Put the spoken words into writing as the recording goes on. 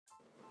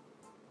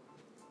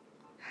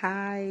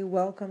Hi,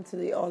 welcome to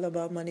the All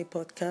About Money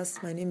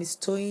podcast. My name is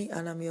Toyi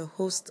and I'm your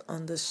host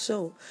on the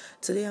show.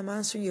 Today I'm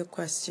answering your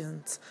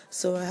questions.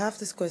 So I have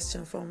this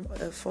question from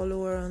a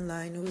follower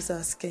online who's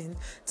asking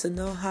to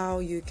know how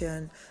you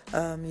can,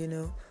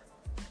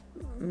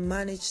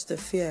 manage the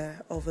fear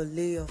of a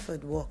layoff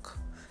at work.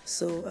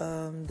 So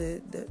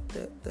the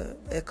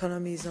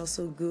economy is not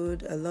so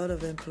good. A lot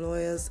of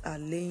employers are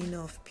laying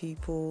off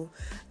people,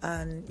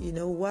 and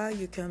why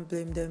you can't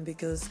blame them,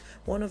 because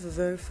one of the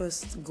very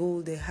first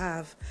goal they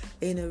have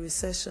in a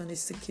recession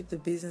is to keep the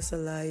business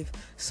alive.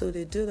 So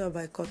they do that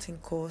by cutting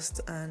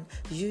costs, and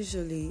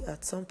usually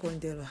at some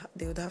point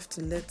they would have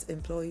to let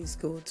employees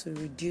go to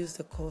reduce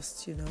the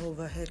cost,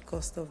 overhead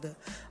cost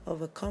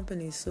of a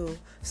company. So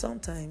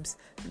sometimes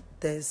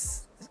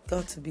there's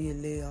got to be a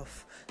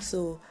layoff.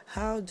 So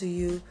how do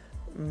you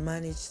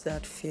manage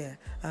that fear?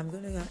 I'm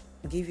going to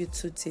give you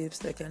two tips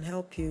that can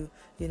help you,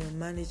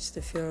 manage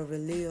the fear of a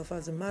layoff.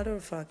 As a matter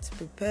of fact,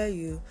 prepare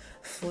you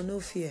for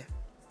no fear.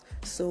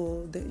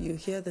 So that you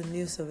hear the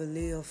news of a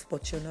layoff,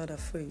 but you're not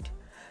afraid.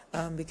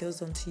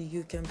 Because until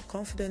you can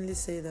confidently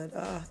say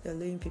that they're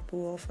laying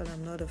people off and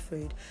I'm not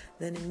afraid,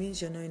 then it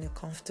means you're not in a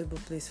comfortable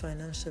place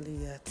financially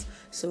yet.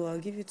 So I'll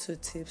give you two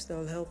tips that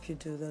will help you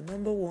do that.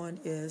 Number one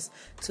is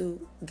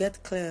to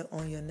get clear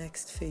on your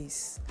next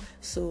phase.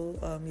 So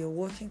you're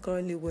working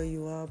currently where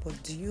you are,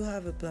 but do you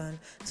have a plan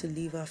to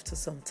leave after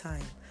some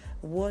time?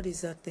 What is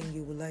that thing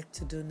you would like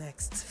to do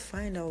next?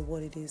 Find out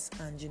what it is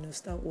and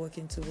start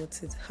working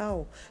towards it.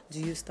 How do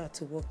you start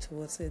to work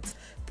towards it?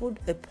 Put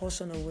a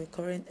portion of your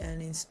current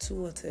earnings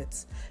towards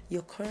it.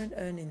 Your current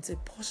earnings, a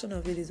portion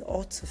of it is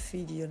ought to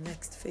feed your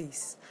next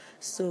phase.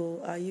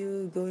 So are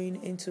you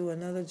going into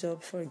another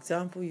job? For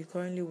example, you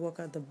currently work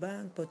at the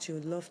bank, but you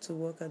would love to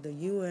work at the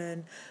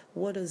UN.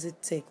 What does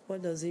it take?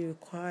 What does it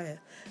require?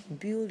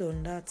 Build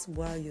on that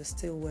while you're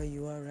still where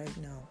you are right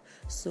now.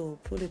 So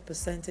put a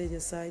percentage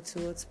aside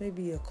towards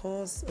maybe a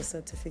course, a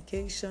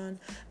certification,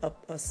 a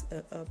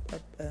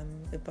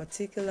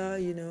particular,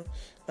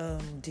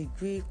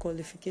 degree,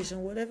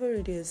 qualification, whatever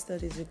it is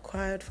that is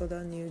required for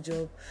that new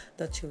job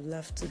that you'll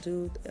have to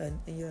do and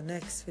in your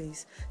next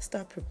phase.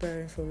 Start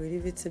preparing for it.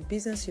 If it's a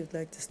business you'd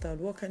like to start,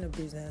 what kind of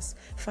business?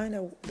 Find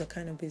out the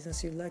kind of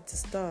business you'd like to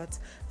start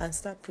and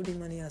start putting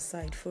money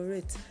aside for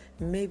it.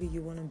 Maybe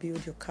you want to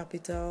build your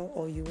capital,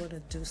 or you want to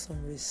do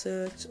some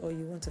research, or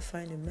you want to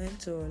find a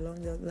mentor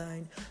along that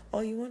line,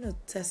 or you want to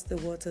test the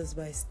waters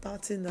by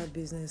starting that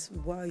business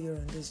while you're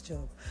on this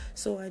job.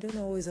 So I don't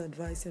always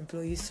advise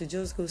employees to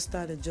just go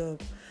start a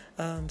job,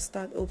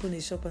 start open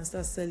a shop and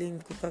start selling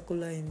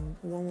Coca-Cola in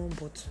one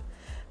bottle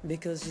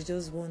because you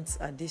just want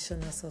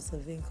additional source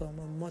of income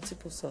or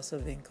multiple source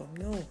of income.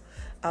 No,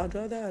 I'd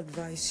rather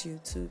advise you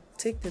to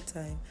take the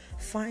time,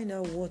 find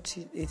out what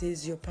it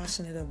is you're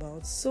passionate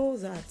about, so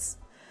that,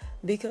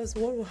 because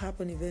what will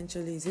happen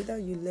eventually is either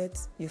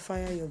you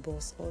fire your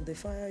boss or they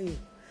fire you.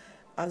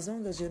 As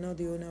long as you're not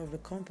the owner of the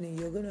company,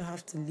 you're going to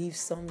have to leave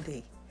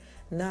someday.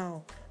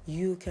 Now,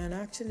 you can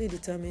actually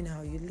determine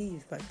how you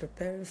leave by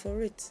preparing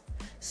for it.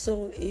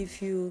 So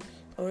if you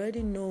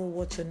already know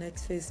what your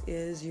next phase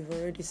is, you've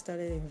already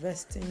started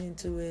investing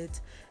into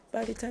it,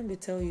 by the time they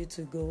tell you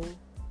to go,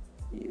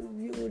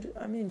 you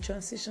would,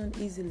 transition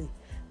easily.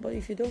 But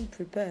if you don't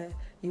prepare,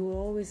 you will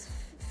always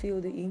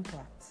feel the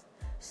impact.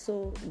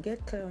 So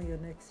get clear on your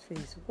next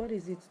phase. What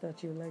is it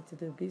that you like to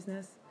do?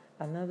 Business,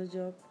 another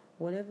job,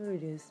 whatever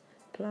it is,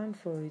 plan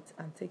for it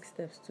and take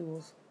steps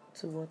towards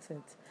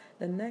it.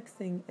 The next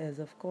thing is,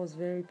 of course,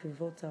 very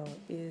pivotal,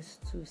 is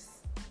to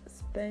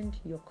spend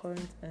your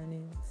current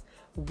earnings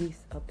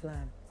with a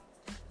plan.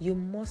 You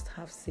must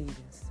have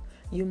savings.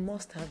 You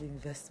must have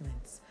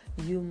investments.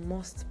 You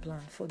must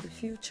plan for the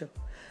future.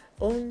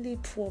 Only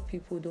poor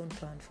people don't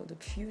plan for the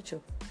future.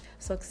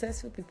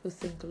 Successful people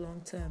think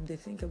long term. They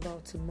think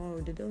about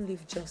tomorrow. They don't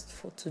live just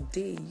for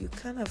today. You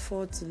can't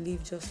afford to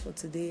live just for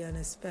today and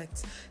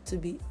expect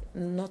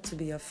not to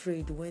be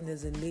afraid when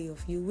there's a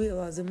layoff. You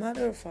will. As a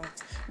matter of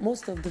fact,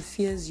 most of the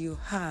fears you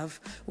have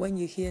when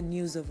you hear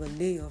news of a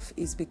layoff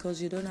is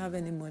because you don't have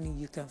any money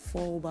you can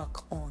fall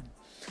back on.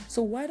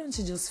 So why don't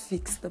you just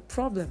fix the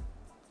problem?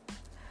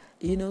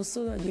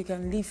 So that you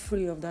can live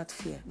free of that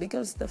fear,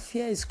 because the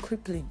fear is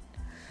crippling.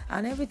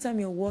 And every time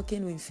you're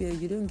working with fear,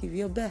 you don't give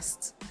your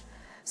best.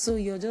 So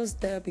you're just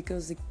there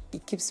because it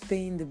keeps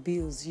paying the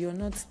bills. You're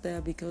not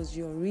there because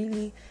you're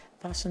really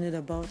passionate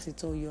about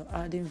it or you're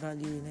adding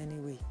value in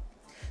any way.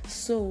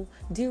 So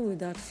deal with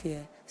that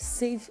fear.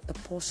 Save a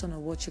portion of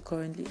what you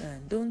currently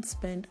earn. Don't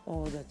spend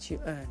all that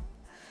you earn.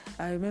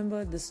 I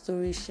remember the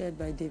story shared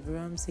by Dave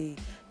Ramsey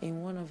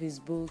in one of his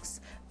books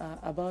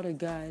about a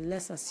guy.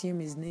 Let's assume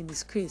his name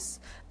is Chris.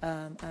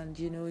 And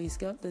he's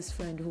got this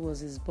friend who was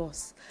his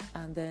boss.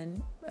 And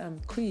then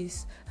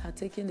Chris had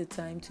taken the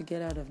time to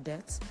get out of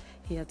debt.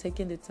 He had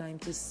taken the time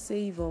to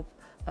save up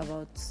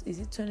about, is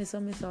it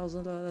 $20-something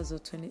thousand or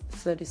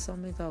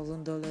 $30-something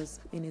thousand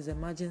in his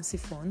emergency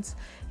funds.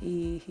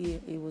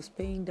 He was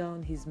paying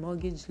down his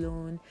mortgage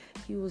loan.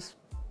 He was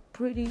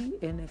pretty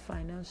in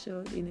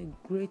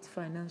a great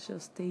financial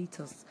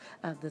status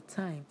at the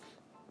time.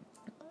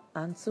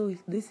 And so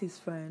this his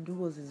friend, who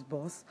was his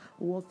boss,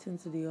 walked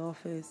into the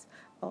office,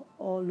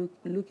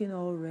 looking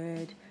all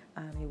red,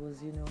 and he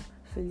was,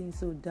 feeling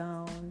so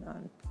down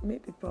and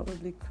maybe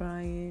probably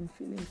crying,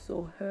 feeling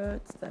so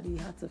hurt that he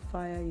had to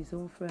fire his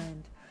own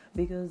friend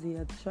because he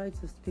had tried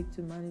to speak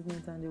to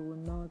management and they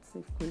would not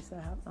say, Chris,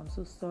 I'm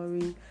so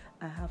sorry,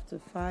 I have to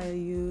fire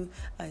you.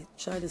 I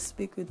tried to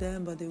speak with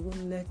them, but they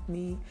wouldn't let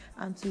me.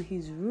 And to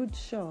his rude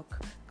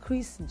shock,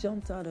 Chris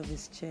jumped out of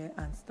his chair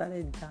and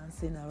started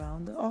dancing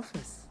around the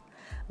office.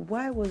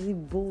 Why was he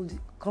bold,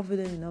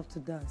 confident enough to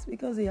dance?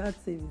 Because he had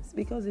savings,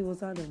 because he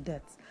was out of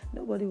debt.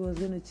 Nobody was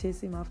going to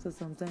chase him after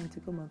some time to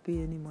come and pay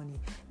any money.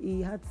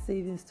 He had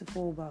savings to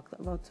fall back,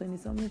 about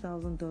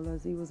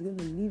 $20,000 he was going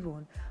to live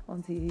on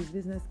until his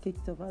business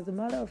kicked off. As a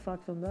matter of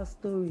fact, from that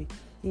story,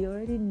 he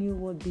already knew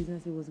what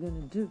business he was going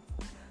to do.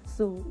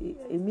 So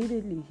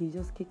immediately he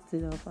just kicked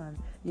it off, and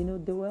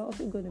they were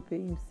also going to pay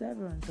him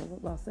severance of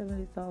about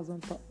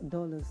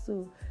 $70,000.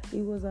 So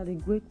he was at a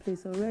great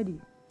place already.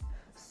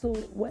 So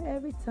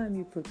every time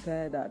you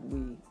prepare that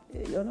way,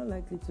 you're not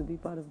likely to be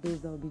part of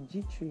those that will be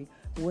jittery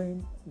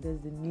when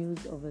there's the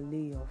news of a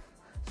layoff.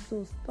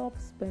 So stop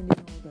spending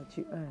all that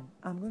you earn.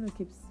 I'm going to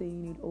keep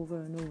saying it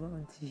over and over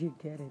until you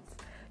get it.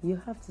 You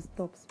have to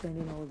stop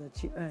spending all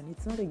that you earn.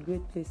 It's not a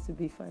great place to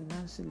be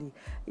financially.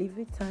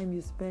 Every time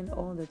you spend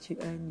all that you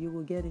earn, you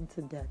will get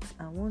into debt.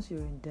 And once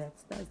you're in debt,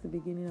 that's the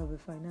beginning of a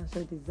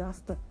financial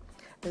disaster.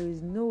 There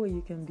is no way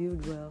you can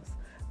build wealth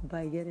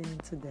by getting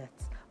into debt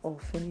or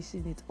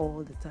finishing it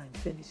all the time.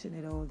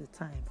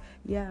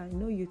 Yeah, I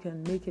know you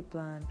can make a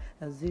plan,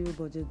 a zero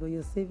budget, but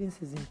your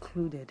savings is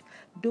included.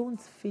 Don't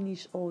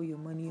finish all your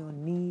money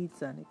on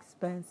needs and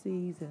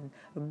expenses and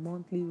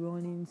monthly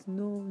runnings.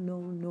 No,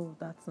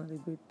 that's not a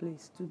great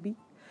place to be.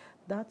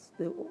 That's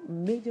the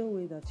major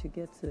way that you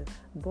get to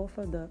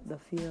buffer the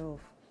fear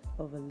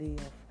of a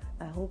layoff.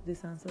 I hope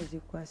this answers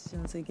your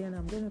questions. Again,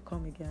 I'm going to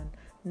come again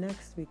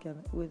next week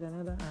with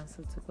another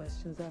answer to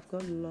questions. I've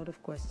got a lot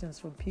of questions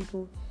from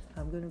people.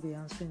 I'm going to be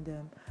answering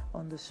them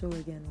on the show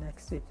again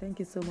next week. Thank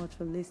you so much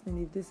for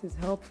listening. If this is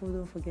helpful,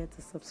 don't forget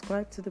to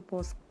subscribe to the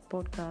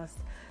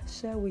podcast,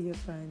 share with your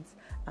friends,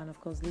 and of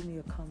course, leave me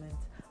a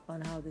comment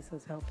on how this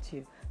has helped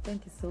you.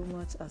 Thank you so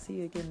much. I'll see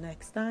you again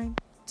next time.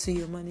 To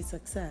your money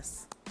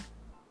success.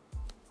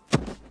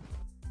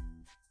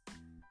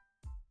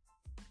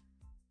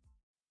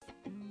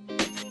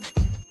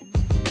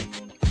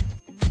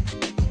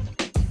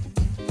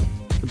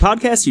 The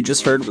podcast you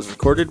just heard was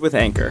recorded with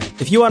Anchor.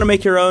 If you want to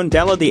make your own,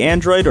 download the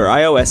Android or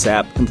iOS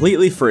app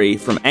completely free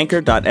from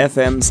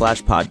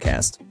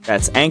anchor.fm/podcast.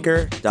 That's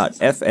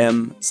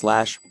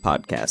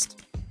anchor.fm/podcast.